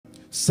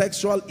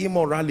sexual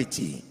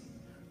immorality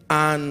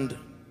and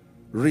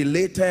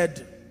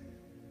related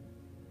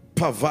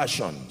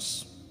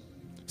perversions.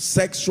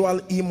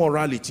 Sexual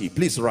immorality,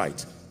 please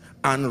write,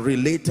 and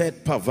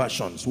related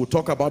perversions. We'll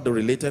talk about the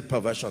related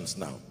perversions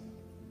now.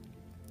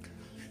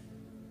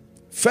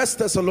 1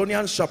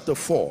 Thessalonians chapter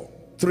 4,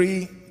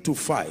 3 to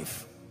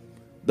 5.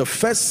 The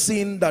first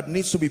sin that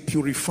needs to be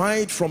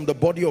purified from the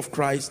body of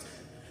Christ.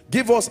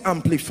 Give us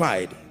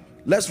Amplified.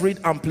 Let's read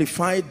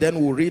Amplified, then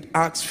we'll read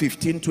Acts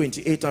 15,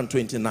 28 and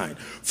 29.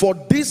 For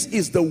this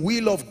is the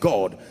will of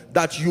God,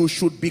 that you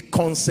should be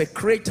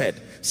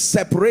consecrated,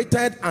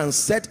 separated and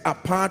set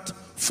apart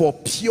for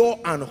pure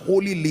and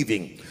holy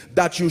living,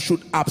 that you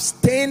should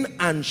abstain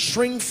and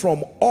shrink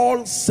from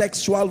all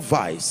sexual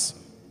vice.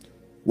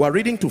 We're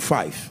reading to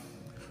 5.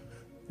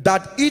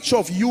 That each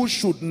of you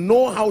should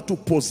know how to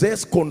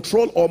possess,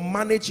 control or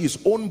manage his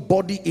own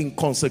body in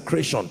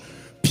consecration,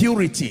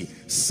 purity,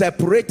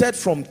 separated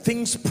from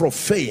things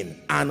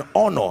profane, and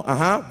honor.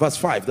 Verse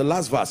 5, the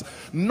last verse.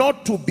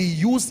 Not to be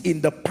used in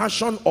the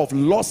passion of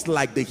lust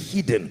like the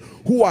heathen,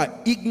 who are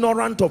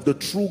ignorant of the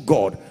true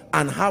God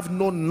and have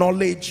no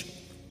knowledge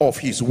of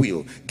his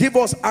will. Give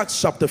us Acts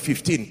chapter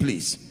 15,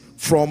 please,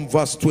 from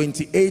verse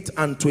 28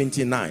 and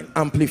 29.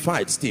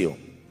 Amplified still.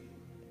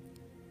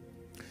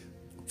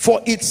 For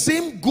it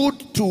seemed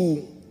good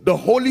to the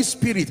Holy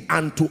Spirit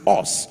and to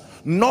us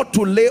not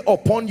to lay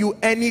upon you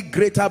any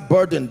greater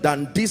burden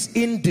than this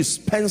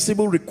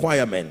indispensable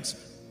requirement,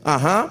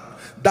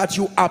 that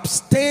you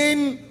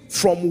abstain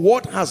from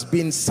what has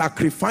been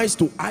sacrificed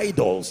to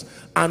idols,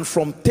 and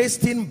from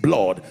tasting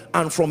blood,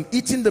 and from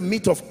eating the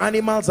meat of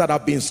animals that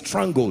have been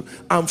strangled,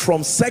 and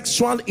from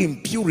sexual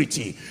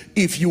impurity.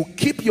 If you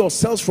keep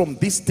yourselves from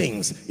these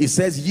things, it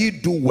says, ye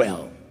do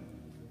well.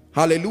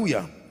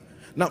 Hallelujah.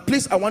 Now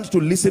please, I want you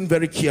to listen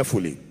very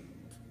carefully.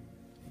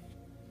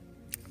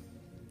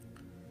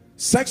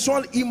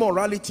 Sexual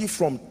immorality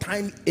from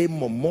time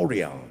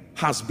immemorial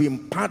has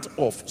been part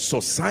of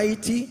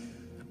society,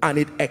 and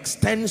it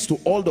extends to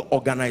all the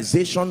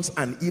organizations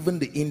and even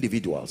the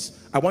individuals.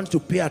 I want you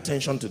to pay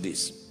attention to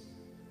this.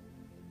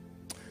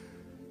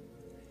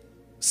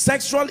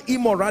 Sexual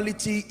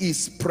immorality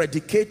is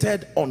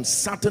predicated on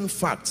certain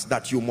facts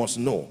that you must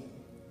know.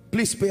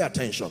 Please pay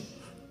attention.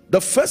 The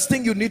first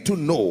thing you need to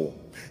know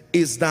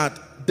is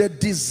that the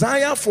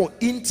desire for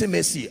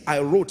intimacy, I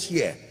wrote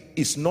here,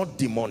 is not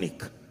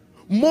demonic.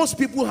 Most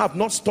people have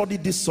not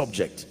studied this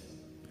subject.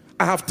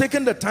 I have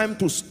taken the time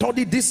to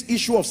study this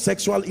issue of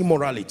sexual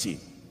immorality.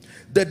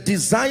 The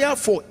desire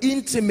for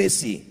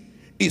intimacy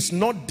is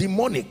not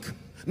demonic.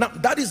 Now,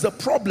 that is the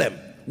problem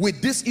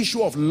with this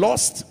issue of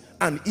lust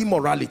and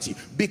immorality,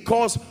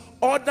 because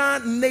other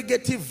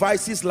negative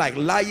vices like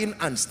lying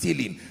and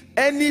stealing,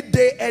 any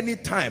day, any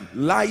time,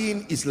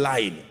 lying is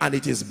lying and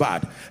it is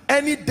bad.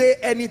 Any day,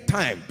 any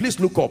time, please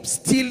look up,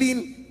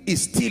 stealing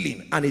is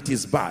stealing and it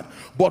is bad.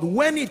 But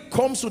when it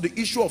comes to the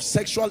issue of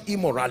sexual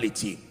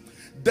immorality,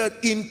 the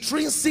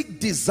intrinsic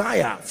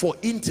desire for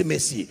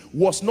intimacy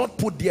was not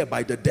put there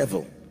by the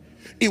devil.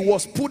 It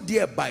was put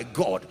there by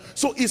God.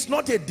 So it's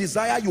not a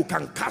desire you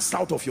can cast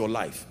out of your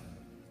life.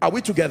 Are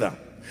we together?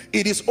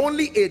 It is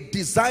only a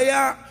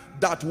desire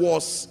that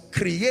was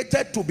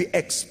created to be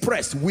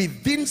expressed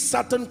within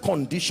certain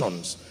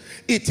conditions.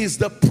 It is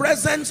the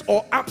presence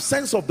or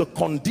absence of the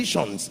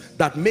conditions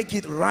that make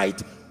it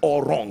right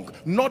or wrong,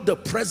 not the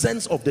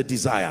presence of the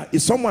desire.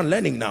 Is someone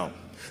learning now?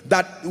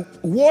 That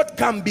what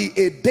can be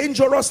a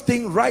dangerous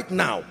thing right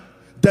now,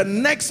 the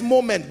next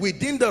moment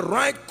within the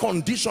right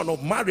condition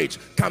of marriage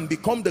can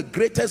become the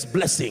greatest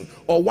blessing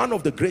or one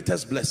of the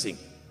greatest blessings.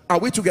 Are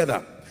we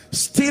together?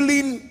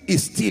 Stealing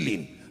is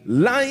stealing.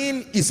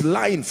 Lying is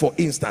lying, for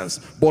instance.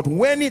 But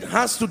when it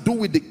has to do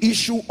with the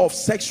issue of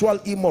sexual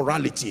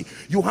immorality,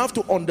 you have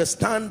to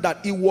understand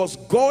that it was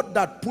God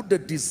that put the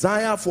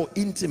desire for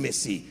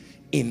intimacy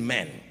in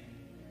men.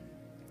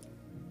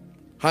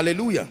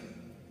 Hallelujah.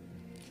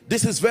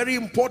 This is very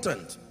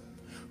important.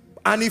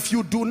 And if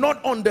you do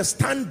not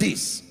understand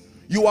this,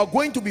 you are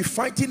going to be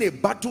fighting a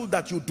battle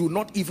that you do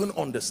not even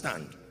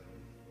understand.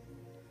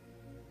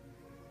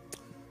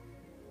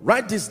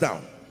 Write this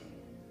down.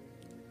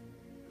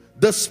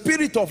 The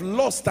spirit of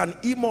lust and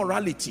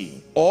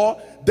immorality, or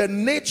the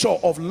nature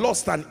of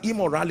lust and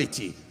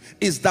immorality,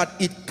 is that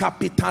it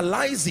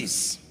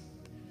capitalizes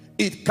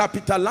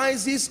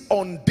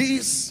on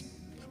this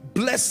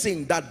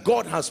blessing that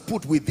God has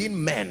put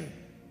within men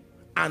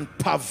and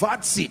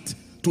perverts it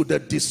to the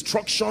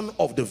destruction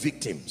of the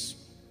victims.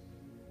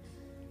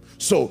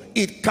 So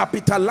it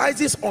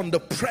capitalizes on the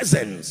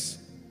presence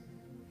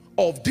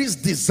of this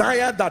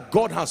desire that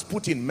God has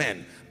put in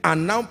men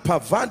and now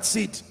perverts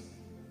it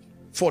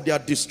for their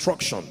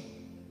destruction.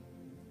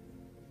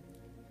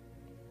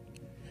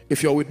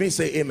 If you're with me,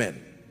 say amen.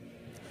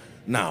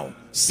 Now,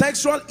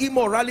 sexual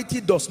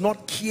immorality does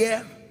not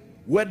care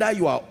whether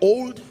you are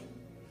old,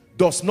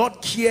 does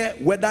not care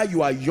whether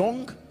you are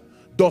young,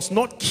 does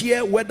not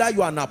care whether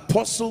you are an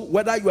apostle,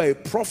 whether you are a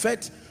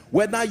prophet,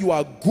 whether you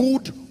are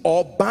good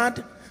or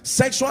bad.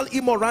 Sexual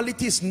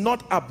immorality is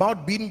not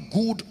about being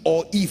good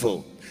or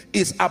evil.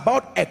 is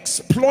about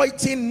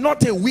exploiting,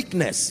 not a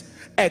weakness,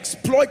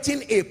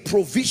 exploiting a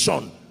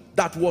provision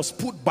that was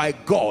put by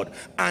God.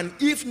 And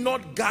if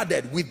not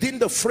guarded within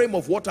the frame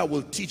of what I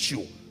will teach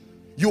you,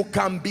 you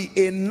can be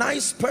a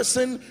nice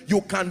person,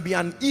 you can be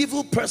an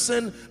evil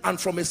person,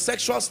 and from a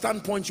sexual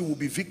standpoint you will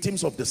be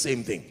victims of the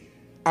same thing.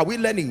 Are we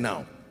learning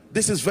now?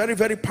 This is very,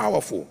 very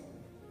powerful.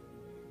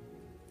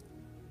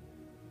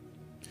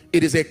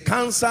 It is a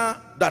cancer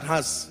that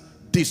has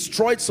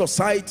destroyed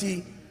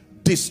society,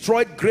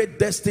 destroyed great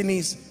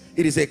destinies.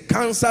 It is a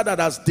cancer that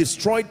has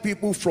destroyed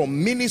people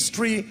from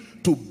ministry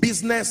to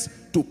business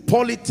to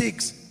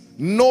politics.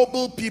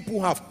 Noble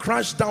people have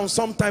crashed down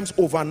sometimes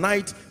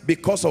overnight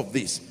because of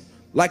this.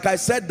 Like I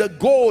said, the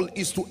goal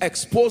is to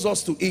expose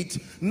us to it,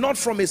 not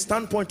from a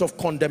standpoint of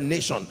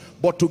condemnation,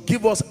 but to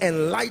give us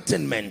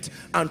enlightenment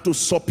and to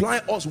supply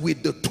us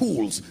with the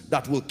tools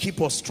that will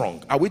keep us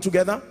strong. Are we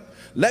together?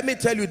 Let me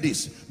tell you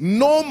this.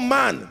 No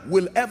man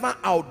will ever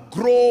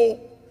outgrow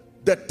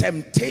the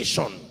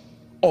temptation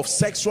of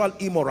sexual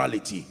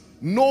immorality.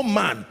 No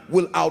man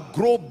will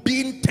outgrow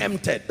being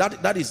tempted.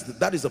 That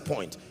is the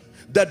point.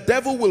 The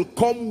devil will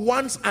come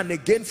once and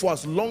again for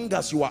as long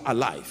as you are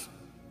alive,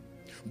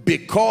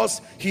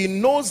 because he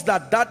knows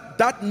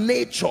that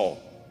nature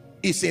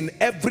is in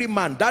every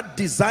man, that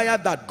desire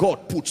that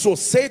God put. So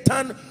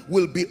Satan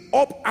will be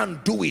up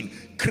and doing,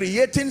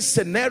 creating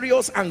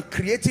scenarios and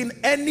creating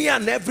any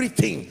and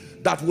everything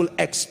that will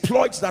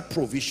exploit that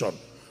provision.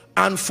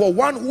 And for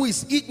one who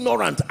is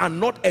ignorant and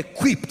not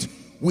equipped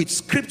with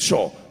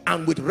scripture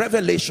and with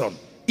revelation,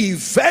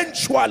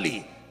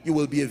 eventually you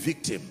will be a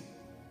victim.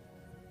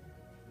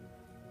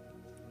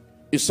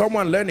 Is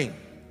someone learning?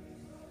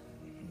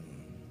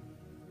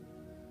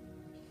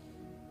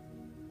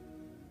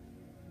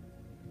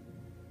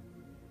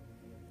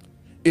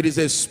 It is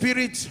a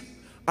spirit.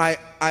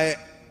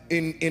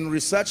 In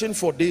researching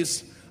for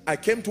this, I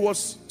came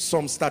towards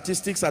some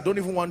statistics I don't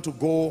even want to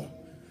go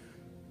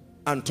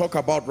and talk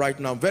about right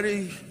now.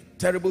 Very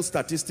terrible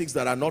statistics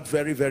that are not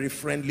very, very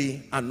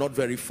friendly and not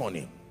very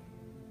funny.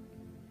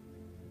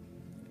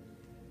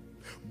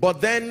 But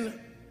then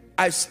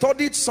I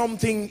studied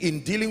something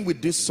in dealing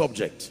with this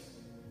subject.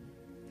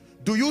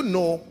 Do you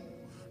know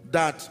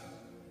that,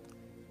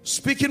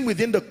 speaking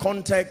within the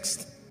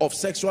context of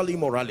sexual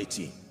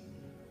immorality,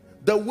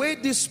 the way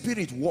this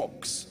spirit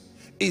works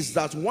is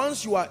that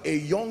once you are a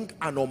young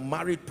and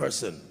unmarried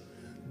person,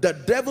 the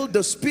devil,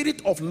 the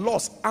spirit of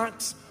lust,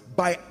 acts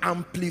by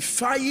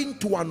amplifying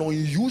to an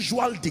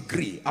unusual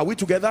degree. Are we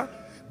together?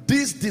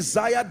 This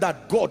desire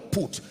that God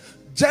put.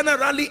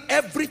 Generally,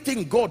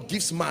 everything God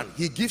gives man,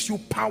 he gives you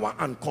power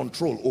and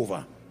control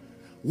over.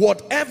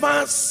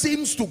 Whatever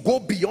seems to go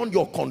beyond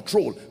your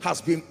control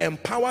has been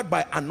empowered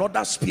by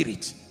another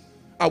spirit.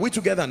 Are we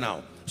together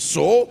now?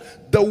 So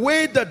the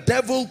way the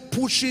devil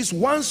pushes,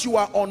 once you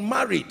are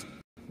unmarried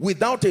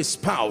without a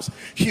spouse,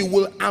 he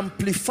will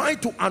amplify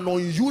to an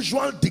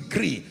unusual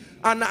degree.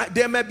 And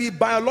there may be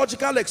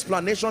biological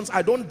explanations.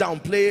 I don't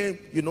downplay,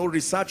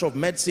 research of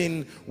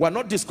medicine. We're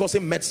not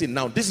discussing medicine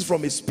now. This is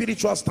from a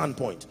spiritual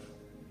standpoint.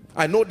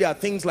 I know there are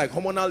things like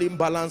hormonal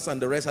imbalance and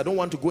the rest. I don't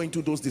want to go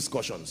into those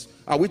discussions.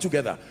 Are we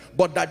together?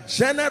 But that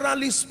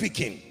generally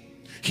speaking,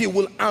 he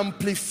will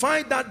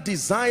amplify that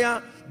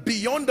desire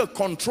beyond the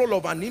control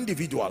of an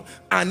individual,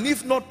 and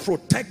if not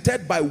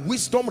protected by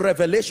wisdom,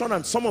 revelation,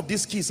 and some of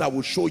these keys I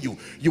will show you,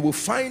 you will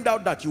find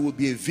out that you will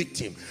be a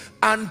victim.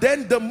 And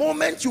then the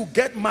moment you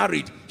get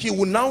married, he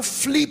will now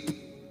flip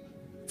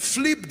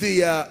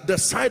the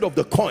side of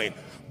the coin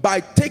by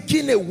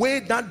taking away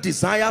that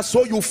desire.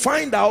 So you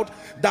find out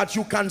that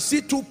you can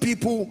see two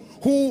people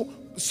who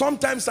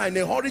sometimes are in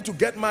a hurry to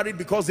get married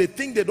because they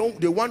think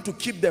they want to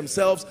keep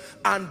themselves,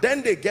 and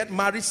then they get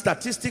married.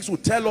 Statistics will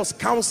tell us,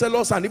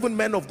 counselors and even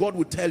men of God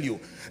will tell you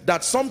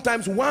that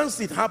sometimes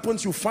once it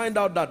happens, you find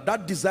out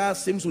that desire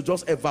seems to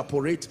just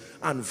evaporate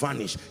and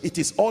vanish. It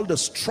is all the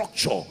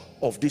structure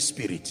of this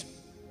spirit.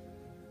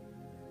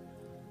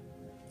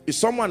 Is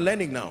someone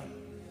learning now?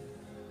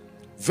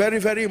 Very,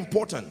 very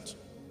important.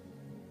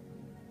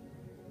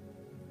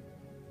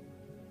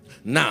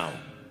 Now,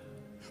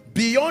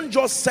 beyond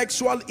just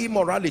sexual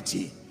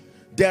immorality,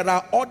 there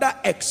are other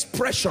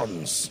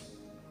expressions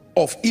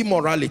of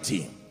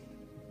immorality.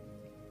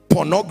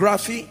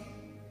 Pornography,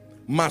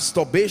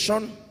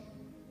 masturbation,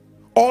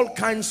 all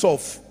kinds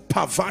of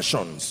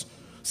perversions.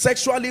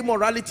 Sexual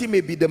immorality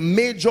may be the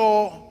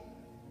major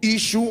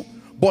issue,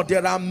 but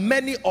there are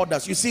many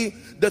others. You see,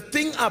 the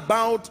thing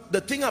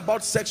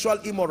about sexual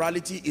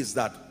immorality is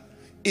that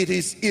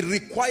it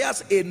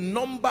requires a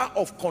number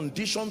of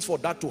conditions for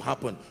that to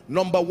happen.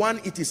 Number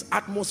one, it is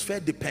atmosphere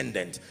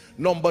dependent.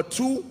 Number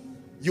two,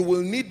 you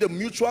will need the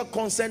mutual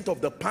consent of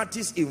the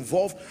parties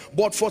involved.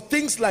 But for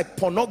things like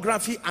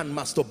pornography and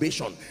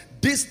masturbation,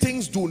 these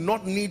things do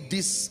not need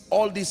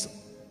all these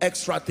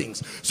extra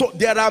things. So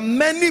there are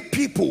many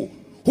people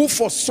who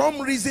for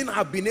some reason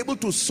have been able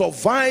to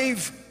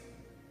survive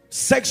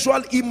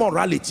sexual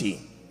immorality,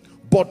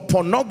 but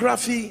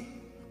pornography,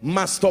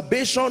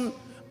 masturbation,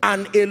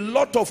 and a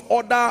lot of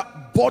other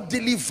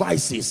bodily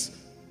vices,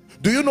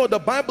 Do you know the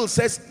Bible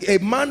says a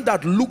man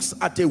that looks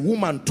at a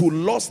woman to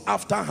lust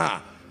after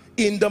her,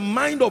 in the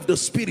mind of the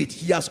spirit,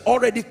 he has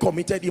already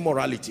committed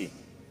immorality.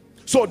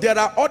 So there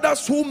are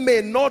others who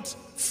may not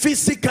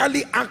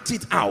physically act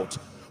it out,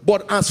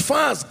 but as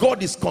far as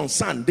God is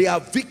concerned, they are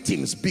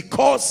victims,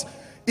 because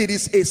it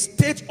is a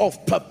state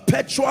of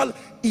perpetual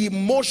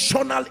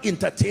emotional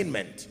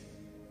entertainment.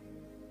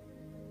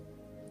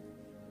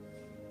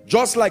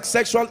 Just like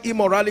sexual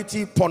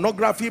immorality,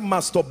 pornography,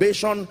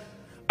 masturbation,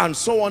 and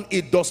so on,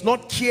 it does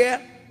not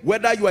care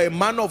whether you are a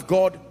man of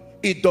God.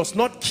 It does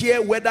not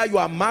care whether you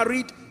are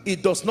married.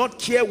 It does not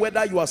care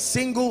whether you are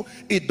single.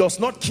 It does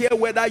not care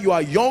whether you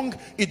are young.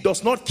 It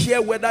does not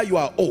care whether you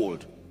are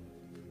old.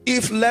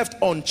 If left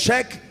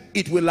unchecked,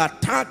 it will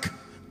attack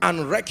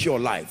and wreck your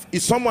life.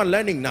 Is someone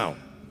learning now?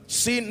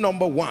 Sin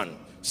number one,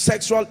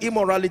 sexual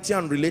immorality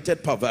and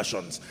related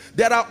perversions.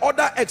 There are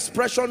other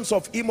expressions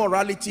of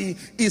immorality,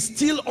 is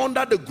still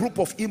under the group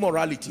of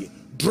immorality.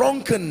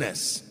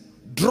 Drunkenness,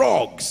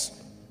 drugs,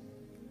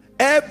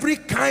 every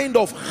kind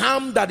of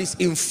harm that is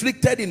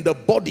inflicted in the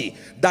body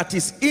that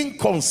is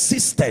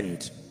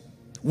inconsistent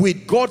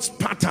with God's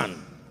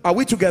pattern. Are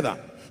we together?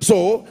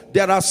 So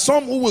there are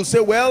some who will say,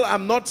 well,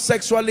 I'm not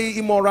sexually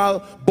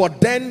immoral, but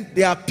then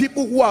there are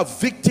people who are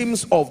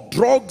victims of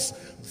drugs,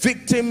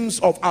 victims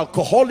of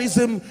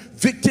alcoholism,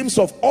 victims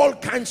of all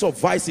kinds of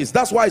vices.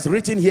 That's why it's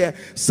written here,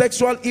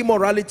 sexual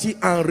immorality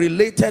and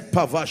related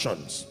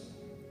perversions.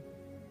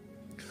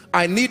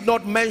 I need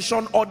not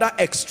mention other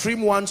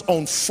extreme ones,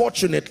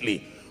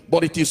 unfortunately,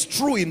 but it is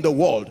true in the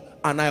world,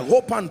 and I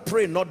hope and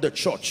pray not the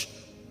church.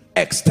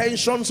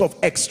 Extensions of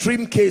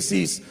extreme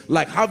cases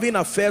like having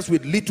affairs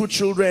with little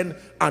children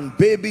and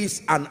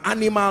babies and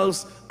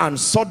animals and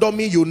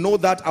sodomy. You know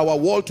that our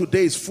world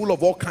today is full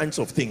of all kinds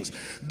of things.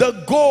 The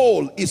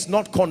goal is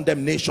not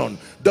condemnation.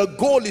 The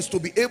goal is to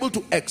be able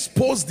to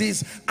expose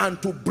this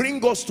and to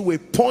bring us to a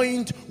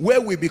point where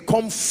we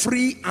become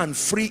free and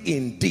free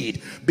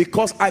indeed.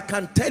 Because I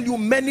can tell you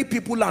many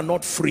people are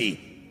not free.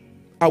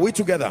 Are we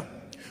together?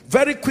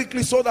 Very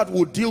quickly, so that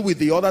we'll deal with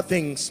the other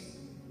things.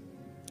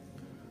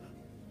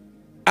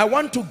 I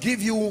want to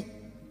give you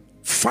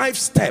 5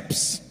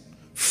 steps,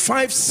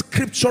 5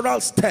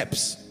 scriptural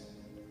steps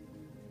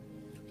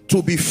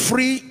to be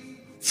free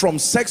from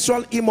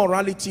sexual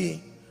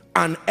immorality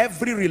and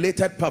every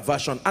related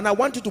perversion. And I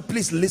want you to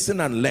please listen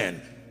and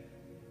learn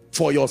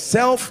for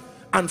yourself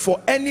and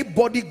for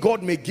anybody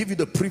God may give you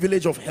the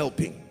privilege of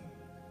helping.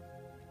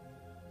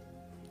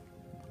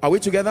 Are we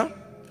together?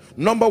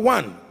 Number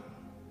 1,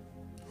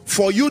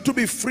 for you to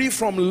be free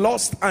from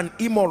lust and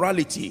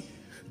immorality,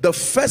 the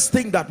first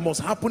thing that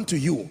must happen to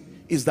you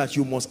is that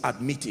you must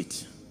admit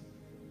it.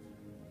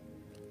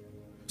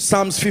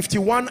 Psalms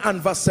 51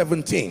 and verse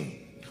 17.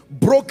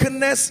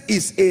 Brokenness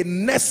is a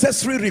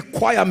necessary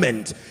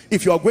requirement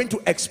if you are going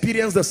to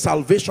experience the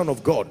salvation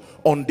of God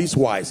on this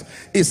wise.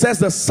 It says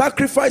the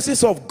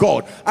sacrifices of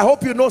God. I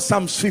hope you know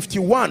Psalms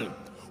 51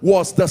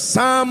 was the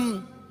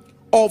psalm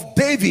of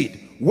David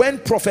when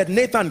prophet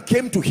Nathan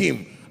came to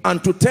him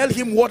and to tell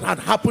him what had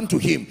happened to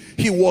him.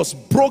 He was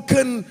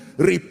broken,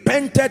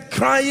 repented,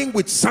 crying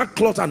with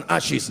sackcloth and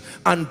ashes,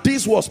 and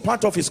this was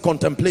part of his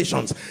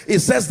contemplations. It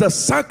says the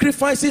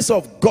sacrifices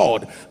of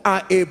God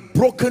are a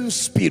broken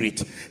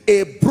spirit,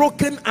 a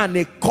broken and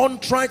a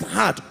contrite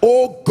heart,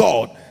 O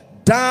God,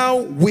 thou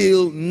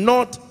will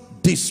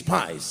not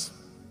despise.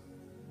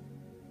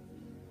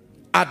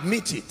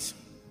 Admit it.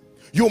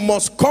 You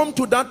must come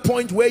to that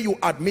point where you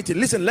admit it.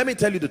 Listen, let me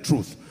tell you the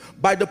truth.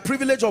 By the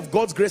privilege of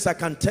God's grace, I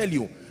can tell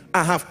you,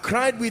 I have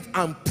cried with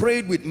and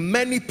prayed with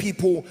many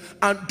people,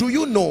 and do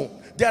you know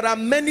there are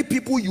many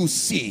people you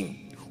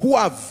see who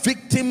are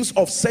victims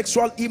of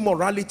sexual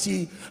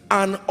immorality,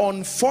 and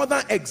on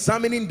further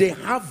examining they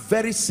have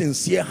very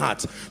sincere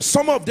hearts.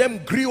 Some of them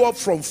grew up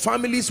from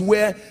families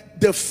where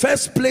the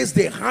first place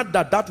they heard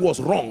that that was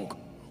wrong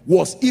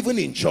was even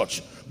in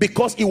church,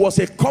 because it was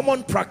a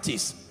common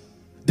practice.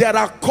 There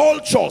are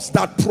cultures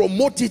that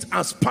promote it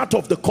as part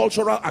of the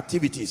cultural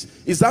activities.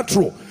 Is that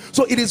true?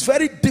 So it is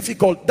very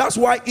difficult. That's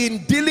why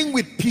in dealing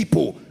with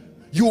people,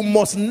 you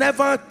must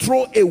never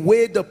throw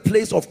away the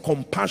place of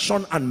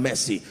compassion and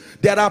mercy.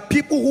 There are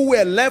people who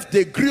were left,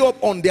 they grew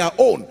up on their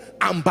own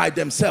and by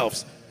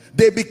themselves.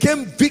 They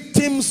became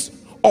victims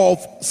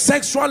of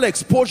sexual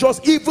exposures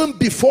even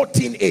before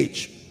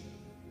teenage.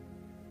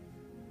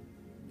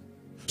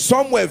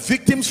 Some were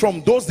victims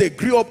from those they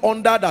grew up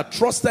under that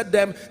trusted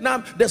them.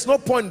 Now, there's no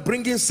point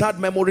bringing sad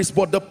memories,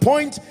 but the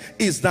point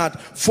is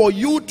that for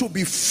you to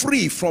be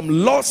free from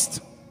lust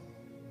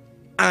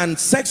and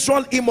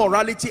sexual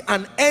immorality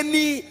and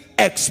any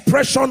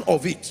expression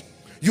of it,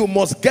 you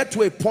must get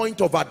to a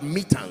point of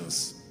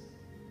admittance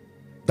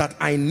that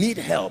I need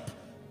help.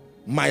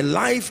 My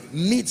life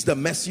needs the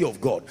mercy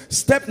of God.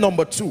 Step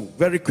number 2,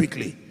 very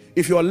quickly.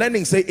 If you are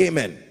learning, say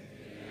amen.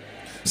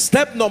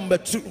 Step number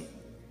 2.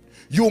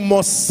 You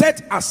must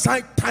set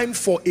aside time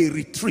for a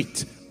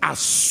retreat as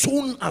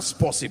soon as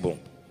possible.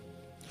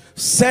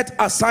 Set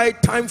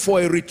aside time for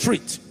a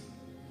retreat.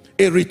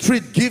 A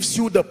retreat gives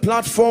you the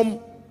platform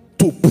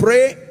to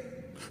pray,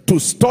 to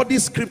study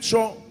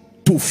scripture,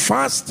 to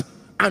fast,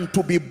 and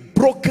to be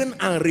broken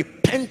and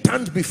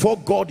repentant before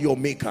God your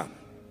maker.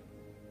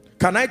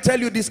 Can I tell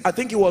you this? I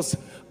think it was,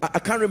 I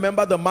can't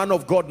remember the man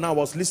of God now I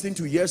was listening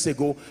to years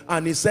ago,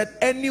 and he said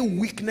any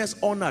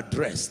weakness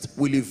unaddressed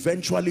will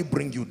eventually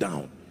bring you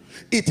down.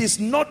 It is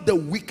not the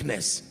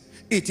weakness,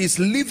 it is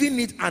leaving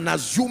it and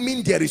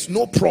assuming there is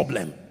no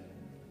problem.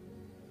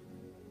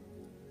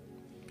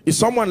 Is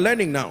someone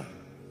learning now?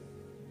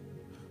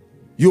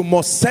 You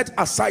must set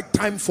aside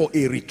time for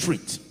a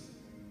retreat.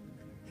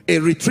 A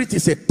retreat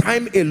is a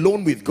time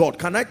alone with God.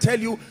 Can I tell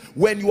you,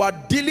 when you are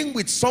dealing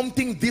with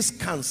something this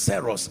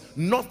cancerous,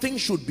 nothing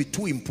should be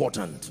too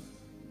important.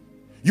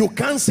 You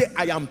can't say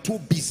I am too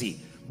busy,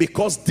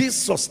 because this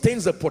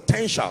sustains the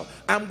potential.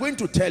 I'm going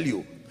to tell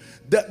you,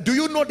 do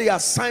you know the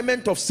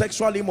assignment of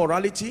sexual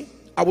immorality?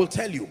 I will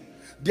tell you.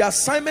 The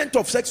assignment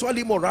of sexual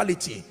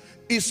immorality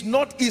is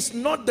not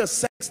the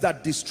sex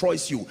that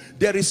destroys you.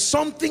 There is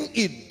something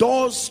it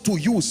does to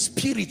you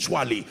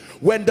spiritually.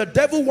 When the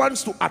devil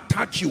wants to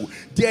attack you,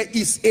 there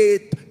is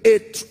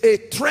a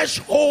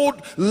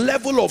threshold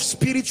level of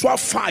spiritual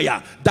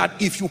fire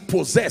that if you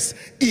possess,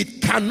 it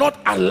cannot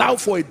allow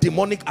for a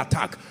demonic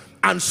attack.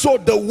 And so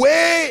the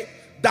way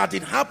that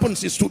it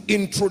happens is to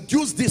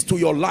introduce this to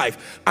your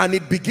life, and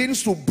it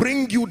begins to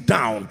bring you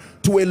down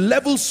to a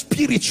level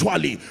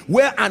spiritually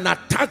where an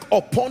attack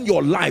upon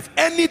your life,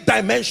 any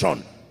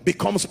dimension,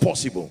 becomes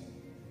possible.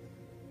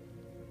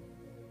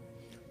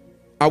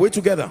 Are we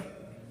together?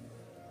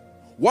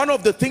 One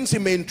of the things it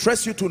may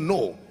interest you to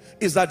know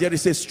is that there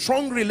is a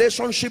strong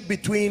relationship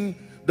between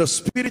the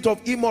spirit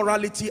of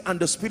immorality and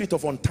the spirit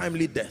of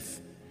untimely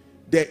death.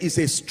 There is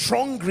a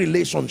strong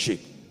relationship.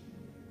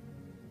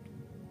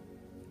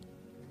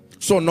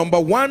 So number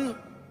one,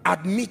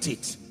 admit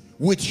it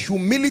with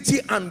humility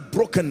and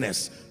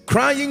brokenness,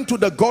 crying to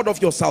the God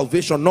of your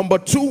salvation. Number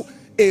two,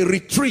 a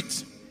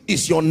retreat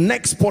is your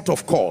next port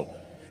of call.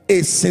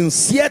 A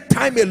sincere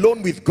time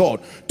alone with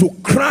God to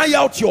cry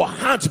out your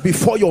heart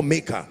before your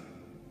maker.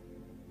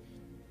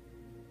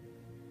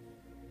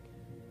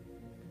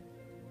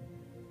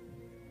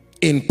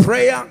 In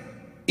prayer,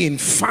 in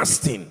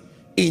fasting,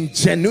 in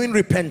genuine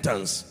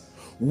repentance.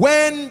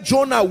 When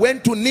Jonah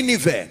went to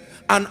Nineveh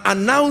and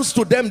announced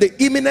to them the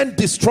imminent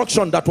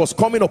destruction that was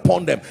coming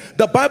upon them,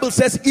 the Bible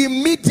says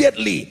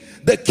immediately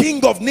the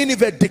king of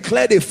Nineveh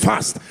declared a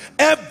fast.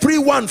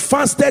 Everyone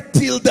fasted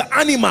till the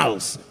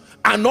animals,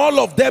 and all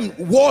of them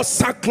wore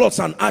sackcloth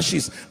and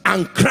ashes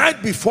and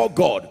cried before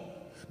God.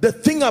 The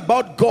thing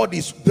about God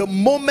is, the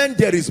moment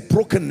there is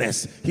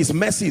brokenness, his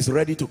mercy is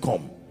ready to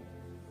come.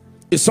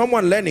 Is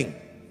someone learning?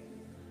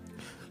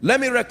 Let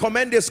me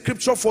recommend a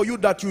scripture for you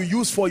that you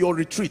use for your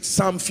retreat.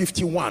 Psalm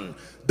 51.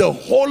 The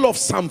whole of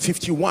Psalm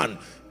 51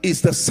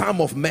 is the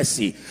psalm of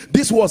mercy.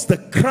 This was the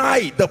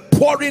cry, the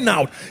pouring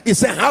out. It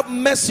said, have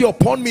mercy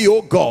upon me,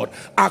 O God,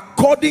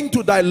 according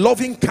to thy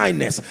loving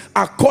kindness,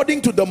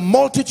 according to the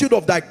multitude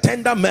of thy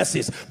tender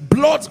mercies,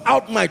 blot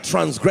out my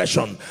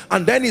transgression.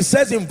 And then he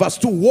says in verse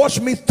 2, wash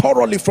me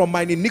thoroughly from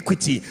mine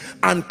iniquity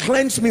and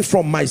cleanse me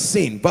from my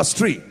sin. Verse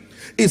 3,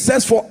 it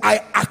says, for I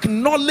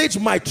acknowledge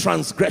my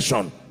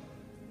transgression,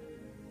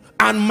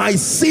 and my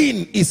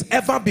sin is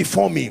ever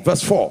before me.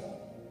 Verse 4,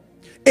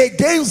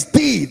 against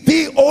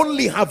thee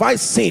only have I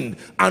sinned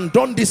and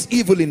done this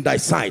evil in thy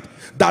sight,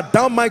 that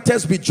thou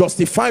mightest be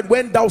justified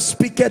when thou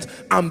speakest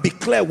and be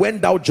clear when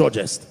thou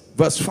judgest.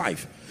 Verse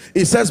 5,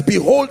 it says,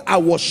 behold, I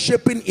was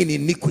shapen in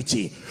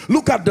iniquity.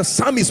 Look at the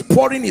psalmist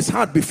pouring his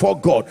heart before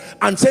God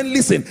and saying,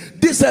 listen,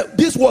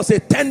 this was a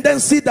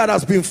tendency that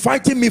has been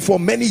fighting me for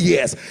many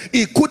years.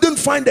 It couldn't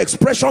find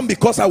expression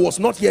because I was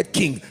not yet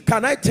king.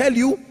 Can I tell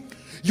you,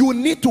 you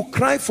need to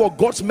cry for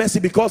God's mercy,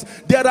 because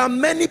there are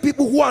many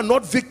people who are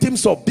not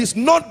victims of this,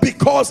 not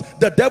because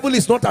the devil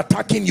is not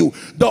attacking you.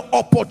 The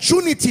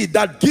opportunity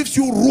that gives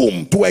you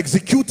room to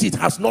execute it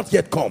has not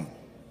yet come.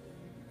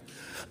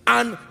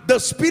 And the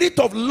spirit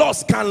of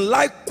loss can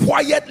lie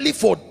quietly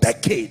for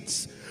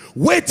decades,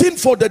 waiting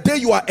for the day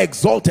you are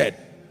exalted.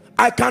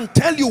 I can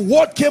tell you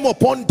what came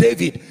upon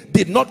David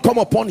did not come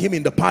upon him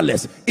in the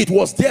palace. It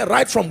was there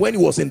right from when he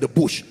was in the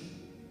bush.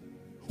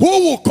 Who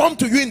will come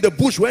to you in the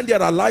bush when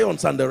there are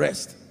lions and the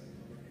rest?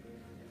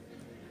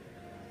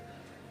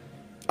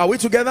 Are we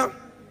together?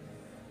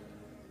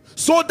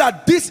 So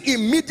that this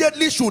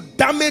immediately should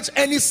damage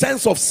any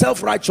sense of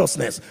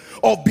self-righteousness,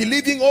 of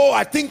believing, oh,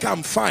 I think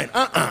I'm fine.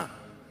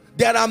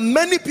 There are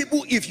many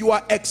people, if you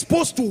are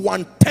exposed to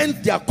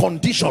 1/10 their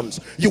conditions,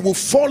 you will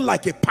fall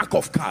like a pack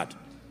of cards.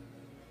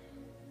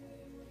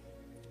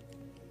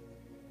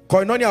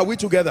 Koinonia, are we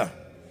together?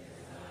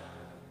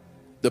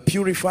 The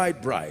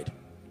purified bride.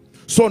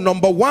 So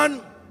number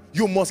one,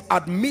 you must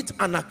admit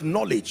and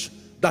acknowledge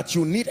that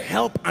you need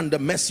help and the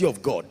mercy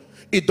of God.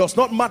 It does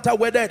not matter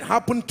whether it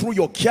happened through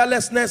your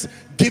carelessness,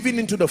 giving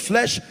into the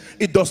flesh.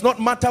 It does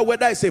not matter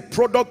whether it's a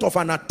product of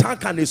an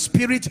attack and a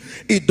spirit.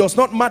 It does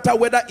not matter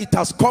whether it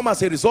has come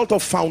as a result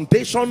of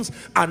foundations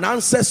and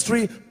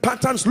ancestry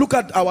patterns. Look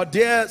at our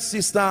dear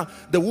sister,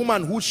 the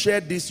woman who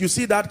shared this. You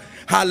see that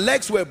her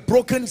legs were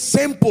broken,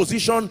 same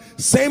position,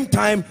 same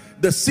time.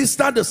 The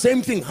sister, the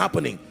same thing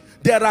happening.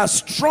 There are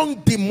strong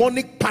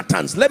demonic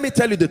patterns. Let me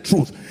tell you the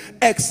truth.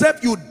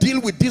 Except you deal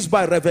with this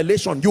by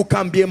revelation, you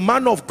can be a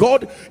man of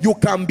God, you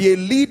can be a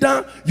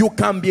leader, you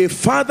can be a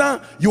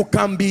father, you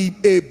can be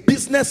a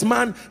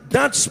businessman.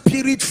 That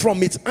spirit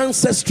from its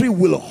ancestry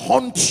will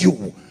haunt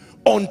you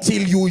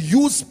until you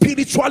use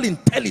spiritual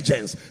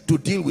intelligence to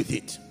deal with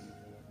it.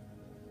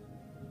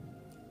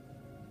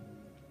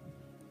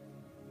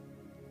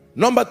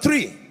 Number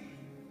 3,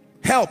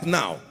 help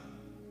now.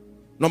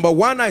 Number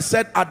 1, I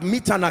said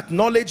admit and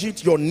acknowledge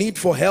it, your need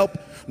for help.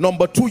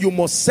 Number 2, you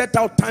must set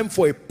out time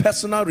for a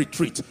personal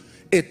retreat,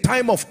 a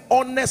time of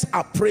honest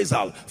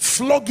appraisal.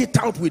 Flog it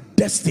out with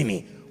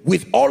destiny,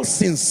 with all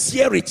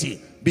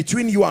sincerity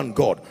between you and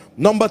God.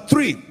 Number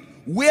 3,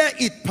 where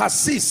it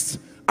persists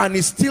and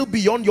is still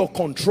beyond your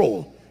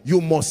control, you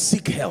must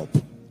seek help.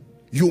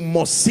 You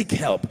must seek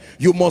help.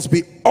 You must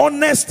be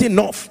honest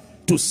enough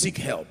to seek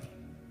help.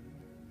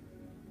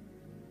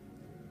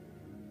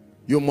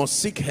 You must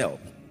seek help.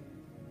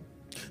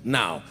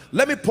 Now,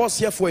 let me pause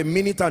here for a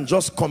minute and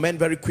just comment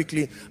very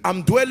quickly.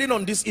 I'm dwelling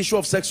on this issue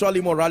of sexual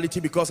immorality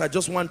because I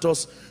just want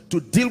us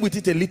to deal with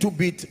it a little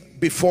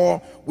bit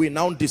before we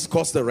now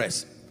discuss the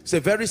rest. It's a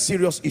very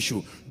serious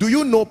issue. Do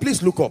you know,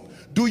 please look up,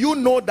 do you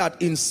know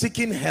that in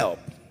seeking help,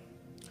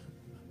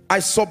 I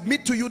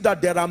submit to you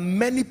that there are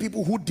many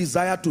people who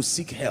desire to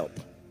seek help,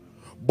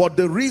 but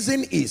the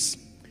reason is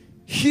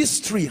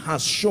history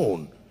has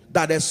shown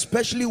that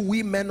especially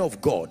we men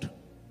of God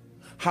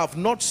have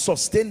not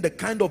sustained the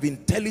kind of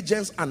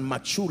intelligence and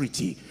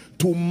maturity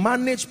to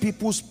manage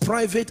people's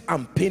private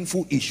and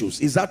painful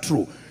issues. Is that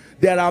true?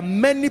 There are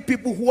many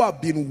people who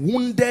have been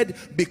wounded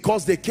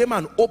because they came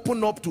and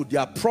opened up to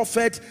their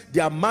prophet,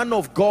 their man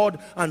of God,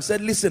 and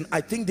said, listen, I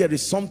think there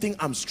is something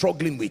I'm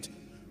struggling with.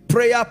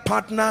 Prayer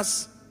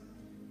partners,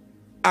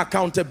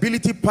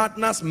 accountability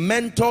partners,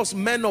 mentors,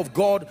 men of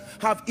God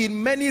have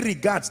in many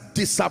regards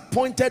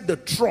disappointed the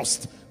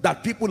trust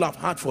that people have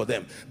had for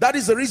them. That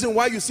is the reason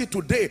why you see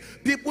today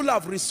people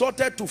have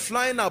resorted to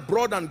flying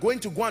abroad and going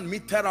to go and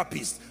meet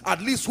therapists,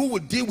 at least who will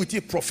deal with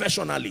it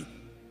professionally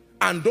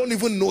and don't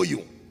even know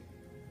you,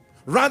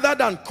 rather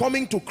than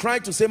coming to cry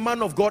to say,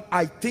 man of God,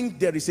 I think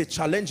there is a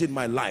challenge in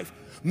my life.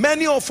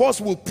 Many of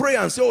us will pray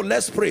and say, oh,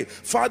 let's pray,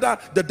 Father,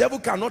 the devil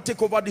cannot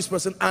take over this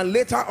person, and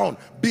later on,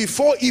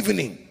 before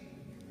evening,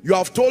 you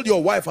have told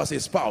your wife as a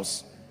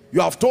spouse, you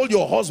have told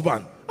your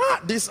husband,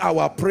 this is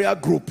our prayer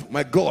group.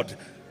 My God,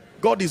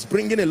 God is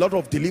bringing a lot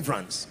of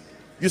deliverance.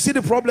 You see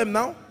the problem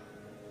now?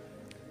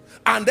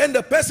 And then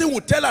the person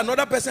will tell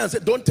another person and say,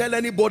 don't tell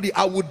anybody,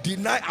 I would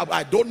deny,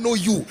 I don't know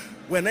you,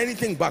 when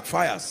anything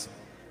backfires.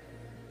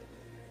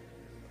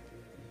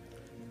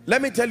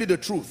 Let me tell you the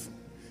truth.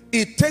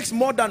 It takes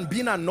more than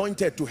being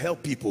anointed to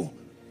help people.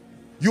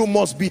 You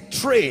must be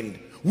trained.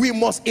 We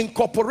must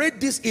incorporate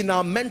this in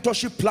our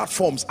mentorship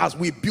platforms as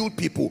we build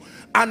people.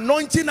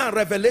 Anointing and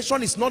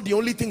revelation is not the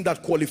only thing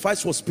that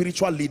qualifies for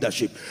spiritual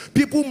leadership.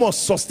 People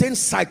must sustain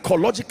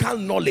psychological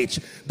knowledge,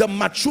 the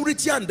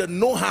maturity and the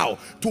know-how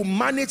to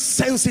manage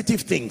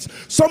sensitive things.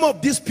 Some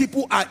of these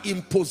people are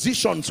in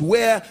positions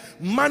where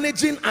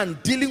managing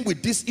and dealing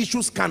with these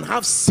issues can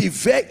have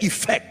severe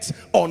effects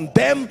on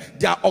them,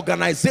 their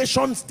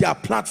organizations, their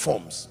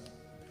platforms.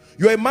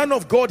 You're a man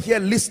of God here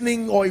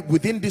listening or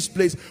within this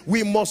place.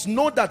 We must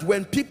know that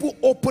when people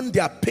open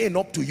their pain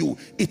up to you,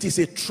 it is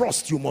a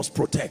trust you must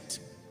protect.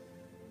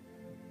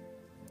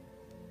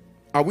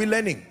 Are we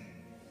learning?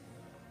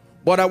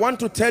 But I want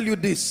to tell you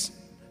this.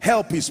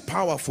 Help is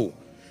powerful.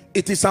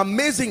 It is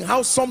amazing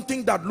how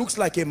something that looks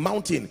like a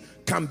mountain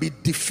can be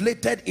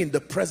deflated in the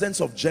presence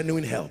of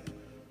genuine help.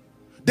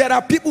 There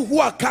are people who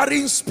are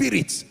carrying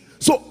spirits.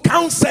 So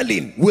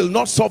counseling will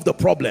not solve the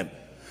problem.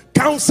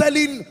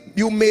 Counseling,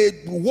 you may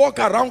walk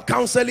around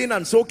counseling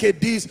and say, okay,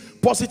 this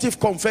positive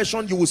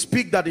confession, you will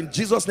speak that in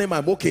Jesus' name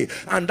I'm okay,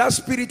 and that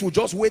spirit will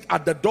just wait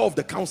at the door of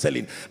the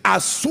counseling.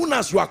 As soon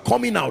as you are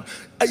coming out,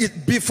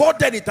 before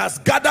then it has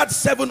gathered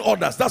 7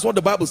 others. That's what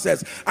the Bible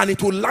says, and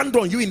it will land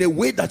on you in a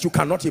way that you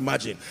cannot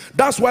imagine.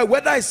 That's why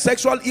whether it's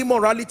sexual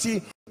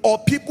immorality or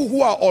people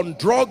who are on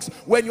drugs,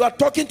 when you are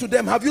talking to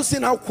them, have you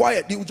seen how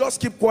quiet? You just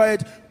keep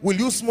quiet. Will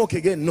you smoke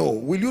again? No.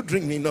 Will you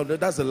drink? No,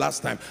 that's the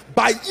last time.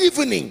 By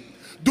evening,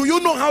 do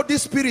you know how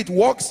this spirit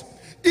works?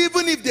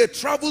 Even if they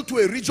travel to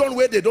a region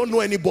where they don't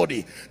know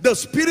anybody, the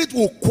spirit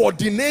will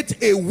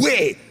coordinate a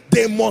way.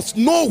 They must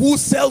know who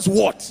sells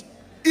what.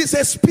 It's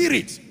a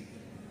spirit.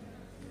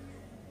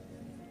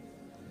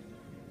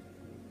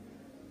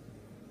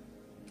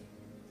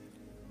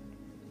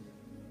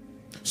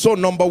 So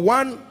number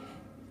 1,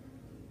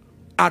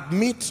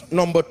 admit.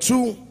 Number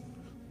 2,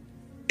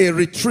 a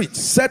retreat.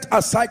 Set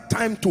aside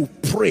time to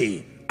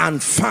pray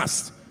and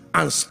fast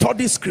and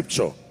study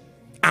scripture.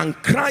 and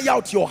cry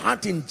out your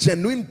heart in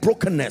genuine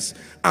brokenness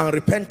and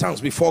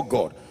repentance before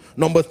God.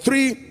 Number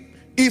 3,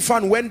 if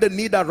and when the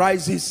need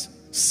arises,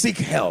 seek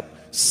help.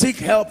 Seek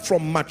help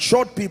from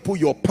matured people,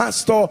 your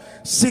pastor.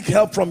 Seek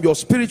help from your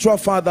spiritual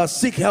father.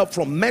 Seek help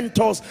from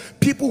mentors,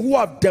 people who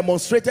have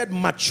demonstrated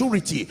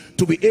maturity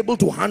to be able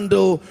to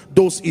handle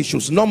those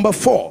issues. Number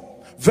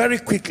 4, very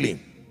quickly,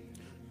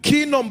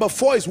 key number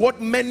 4 is what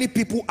many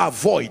people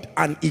avoid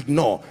and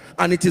ignore,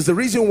 and it is the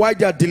reason why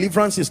their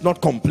deliverance is not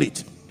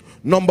complete.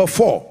 Number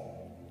 4,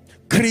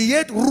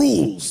 create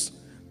rules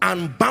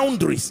and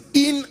boundaries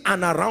in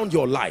and around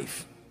your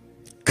life.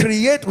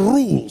 Create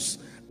rules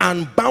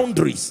and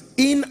boundaries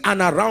in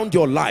and around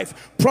your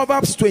life.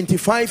 Proverbs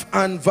 25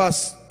 and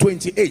verse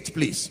 28,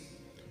 please.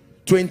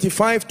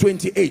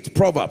 25:28,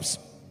 Proverbs.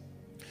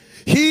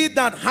 He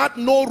that hath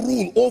no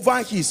rule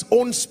over his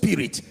own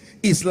spirit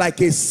is like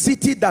a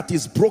city that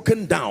is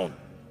broken down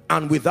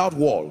and without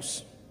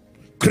walls.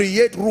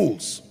 Create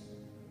rules.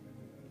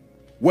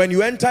 When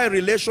you enter a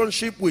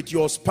relationship with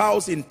your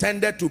spouse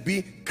intended to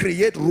be,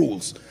 create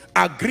rules.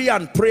 Agree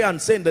and pray and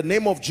say, in the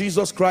name of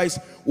Jesus Christ,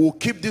 we'll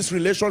keep this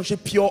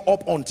relationship pure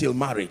up until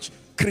marriage.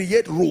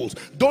 Create rules.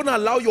 Don't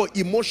allow your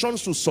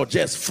emotions to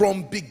suggest.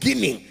 From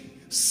beginning,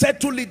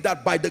 settle it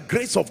that by the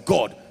grace of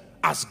God,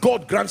 as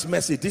God grants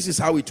mercy, this is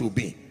how it will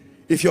be.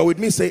 If you're with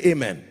me, say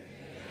amen.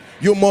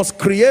 You must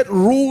create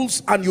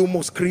rules and you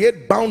must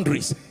create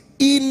boundaries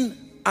in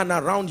and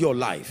around your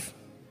life.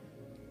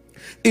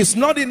 It's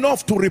not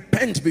enough to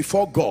repent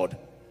before God.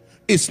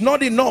 It's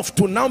not enough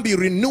to now be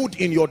renewed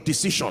in your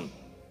decision.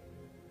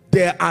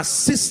 There are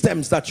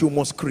systems that you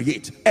must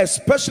create,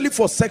 especially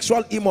for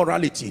sexual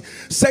immorality.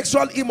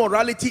 Sexual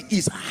immorality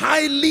is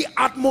highly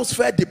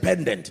atmosphere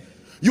dependent.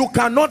 You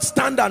cannot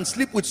stand and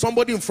sleep with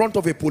somebody in front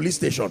of a police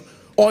station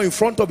or in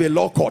front of a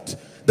law court.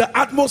 The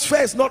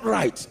atmosphere is not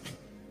right.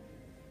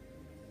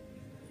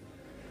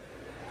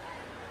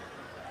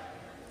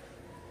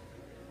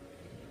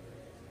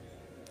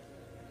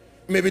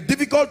 It may be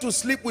difficult to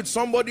sleep with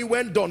somebody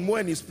when Don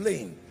Moen is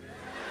playing.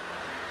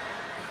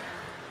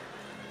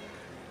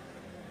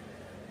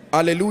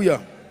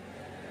 Hallelujah.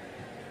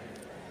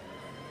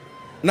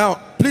 Now,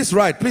 please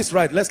write.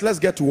 Let's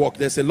get to work.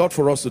 There's a lot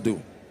for us to do.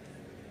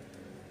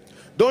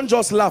 Don't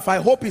just laugh. I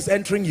hope it's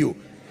entering you.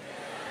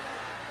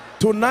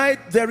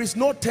 Tonight, there is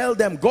no tell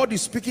them. God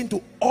is speaking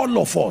to all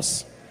of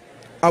us.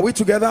 Are we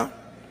together?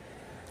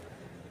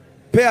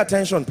 Pay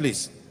attention,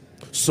 please.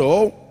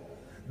 So,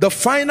 the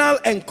final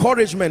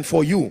encouragement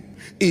for you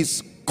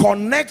is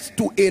connect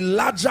to a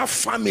larger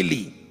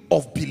family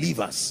of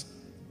believers.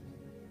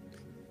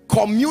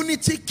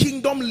 Community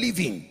kingdom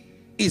living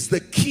is the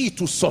key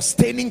to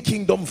sustaining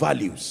kingdom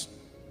values.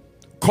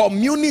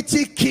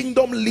 Community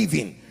kingdom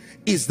living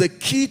is the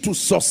key to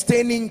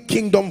sustaining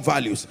kingdom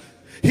values.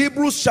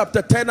 Hebrews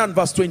chapter 10 and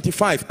verse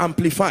 25,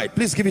 amplified.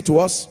 Please give it to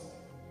us.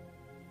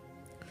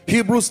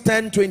 Hebrews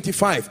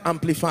 10:25,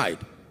 amplified.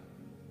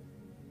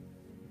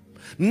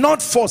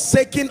 Not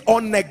forsaking or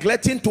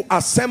neglecting to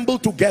assemble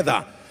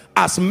together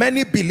as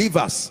many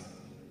believers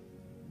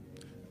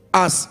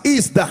as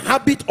is the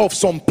habit of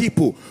some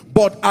people,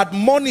 but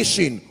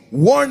admonishing,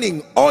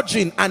 warning,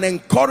 urging and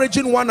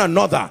encouraging one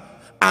another,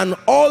 and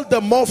all the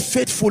more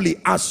faithfully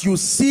as you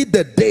see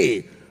the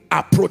day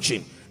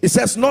approaching. It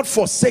says not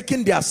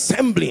forsaking the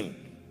assembling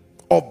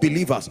of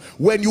believers.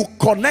 When you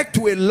connect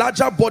to a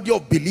larger body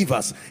of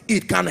believers,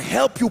 it can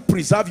help you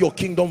preserve your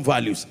kingdom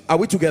values. Are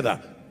we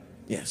together?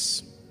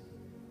 Yes.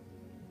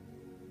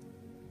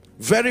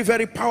 Very,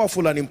 very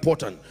powerful and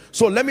important.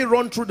 So let me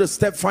run through the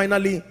step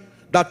finally,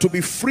 that to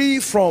be free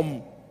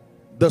from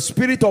the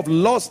spirit of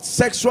lust,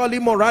 sexual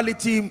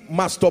immorality,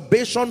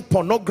 masturbation,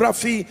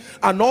 pornography,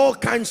 and all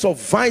kinds of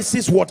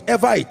vices,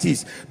 whatever it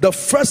is, the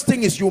first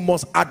thing is you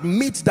must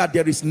admit that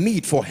there is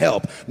need for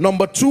help.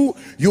 Number 2,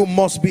 you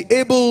must be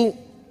able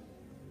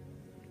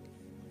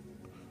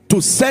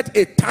to set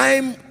a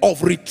time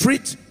of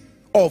retreat,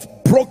 of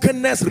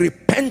brokenness,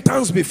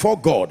 repentance before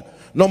God.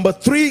 Number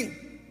 3,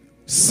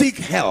 seek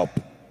help.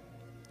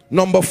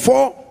 Number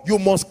 4, you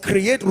must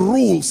create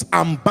rules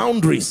and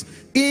boundaries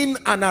in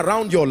and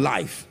around your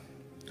life.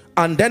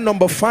 And then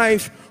number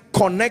 5,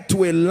 connect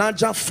to a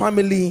larger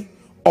family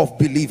of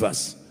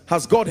believers.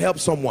 Has God helped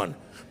someone?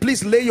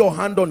 Please lay your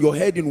hand on your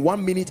head in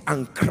 1 minute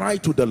and cry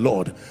to the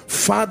Lord.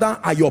 Father,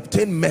 I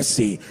obtain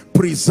mercy.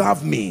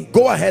 Preserve me.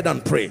 Go ahead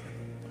and pray.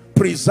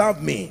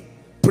 Preserve me.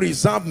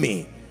 Preserve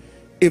me.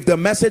 If the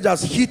message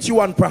has hit you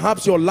and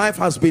perhaps your life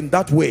has been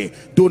that way,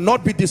 do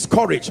not be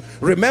discouraged.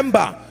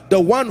 Remember, the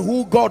one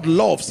who God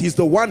loves, he's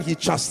the one he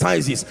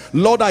chastises.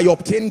 Lord, I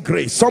obtain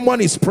grace.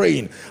 Someone is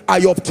praying, I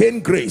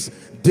obtain grace.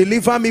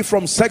 Deliver me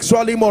from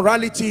sexual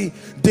immorality.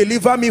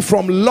 Deliver me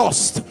from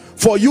lust.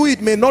 For you,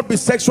 it may not be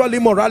sexual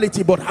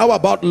immorality, but how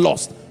about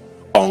lust?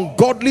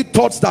 Ungodly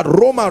thoughts that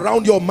roam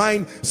around your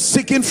mind,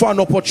 seeking for an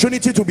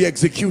opportunity to be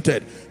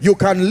executed. You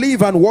can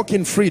live and walk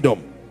in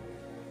freedom.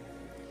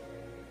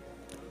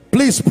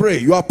 Please pray.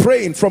 You are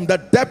praying from the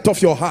depth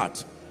of your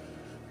heart.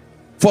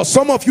 For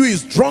some of you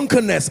is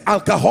drunkenness,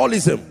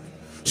 alcoholism.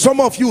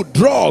 Some of you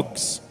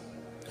drugs,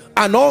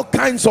 and all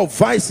kinds of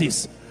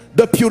vices.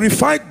 The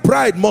purified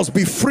bride must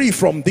be free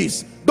from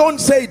this. Don't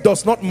say it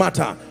does not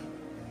matter.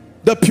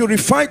 The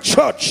purified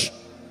church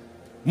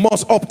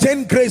must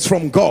obtain grace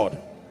from God.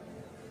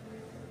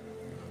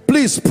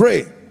 Please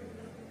pray.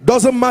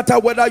 Doesn't matter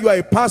whether you are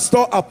a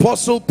pastor,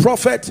 apostle,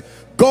 prophet,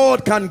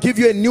 God can give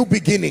you a new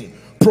beginning,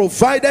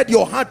 provided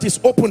your heart is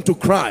open to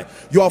cry.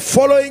 You are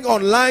following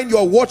online, you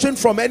are watching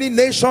from any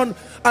nation.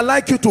 I'd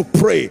like you to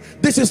pray.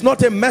 This is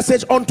not a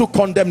message unto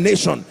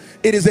condemnation.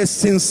 It is a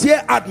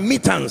sincere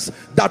admittance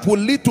that will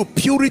lead to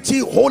purity,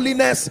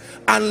 holiness,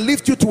 and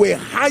lift you to a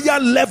higher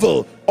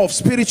level of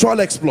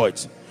spiritual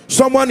exploits.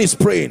 Someone is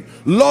praying,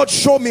 Lord,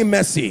 show me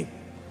mercy.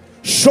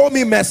 Show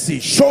me mercy.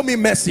 Show me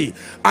mercy.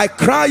 I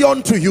cry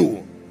unto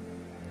you.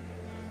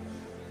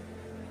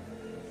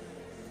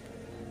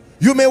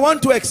 You may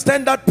want to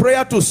extend that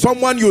prayer to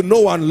someone you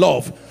know and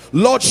love.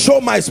 Lord,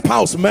 show my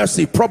spouse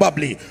mercy.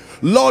 Probably,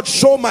 Lord,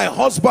 show my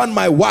husband,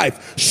 my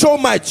wife, show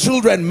my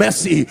children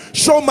mercy,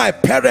 show my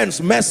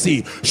parents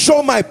mercy,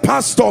 show my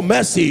pastor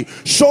mercy,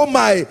 show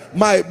my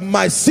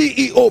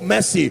CEO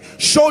mercy,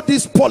 show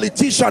this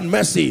politician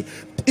mercy.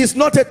 It's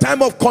not a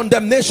time of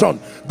condemnation.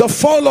 The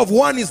fall of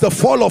one is the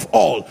fall of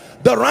all.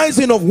 The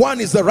rising of one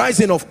is the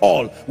rising of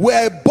all.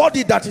 We're a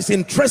body that is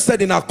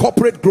interested in our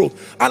corporate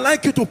growth. I'd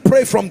like you to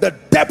pray from the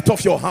depth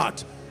of your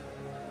heart.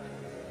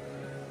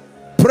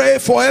 Pray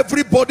for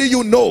everybody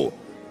you know.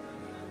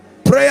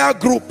 Prayer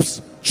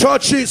groups,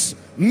 churches,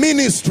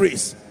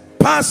 ministries,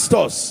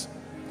 pastors,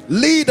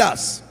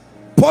 leaders,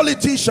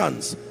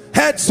 politicians,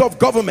 heads of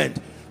government.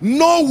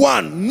 No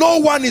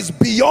one is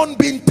beyond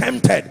being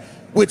tempted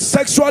with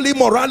sexual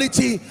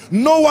immorality.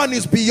 No one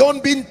is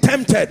beyond being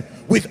tempted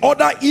with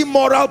other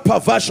immoral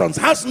perversions.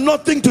 Has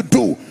nothing to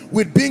do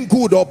with being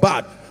good or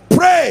bad.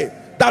 Pray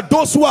that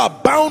those who are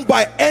bound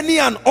by any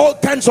and all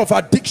kinds of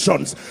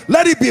addictions,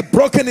 let it be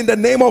broken in the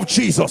name of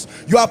Jesus.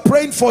 You are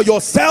praying for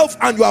yourself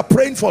and you are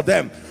praying for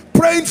them,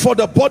 praying for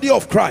the body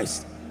of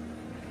Christ.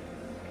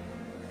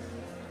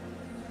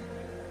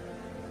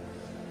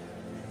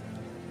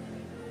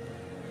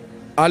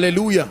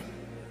 Hallelujah.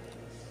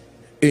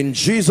 In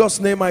Jesus'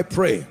 name I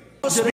pray.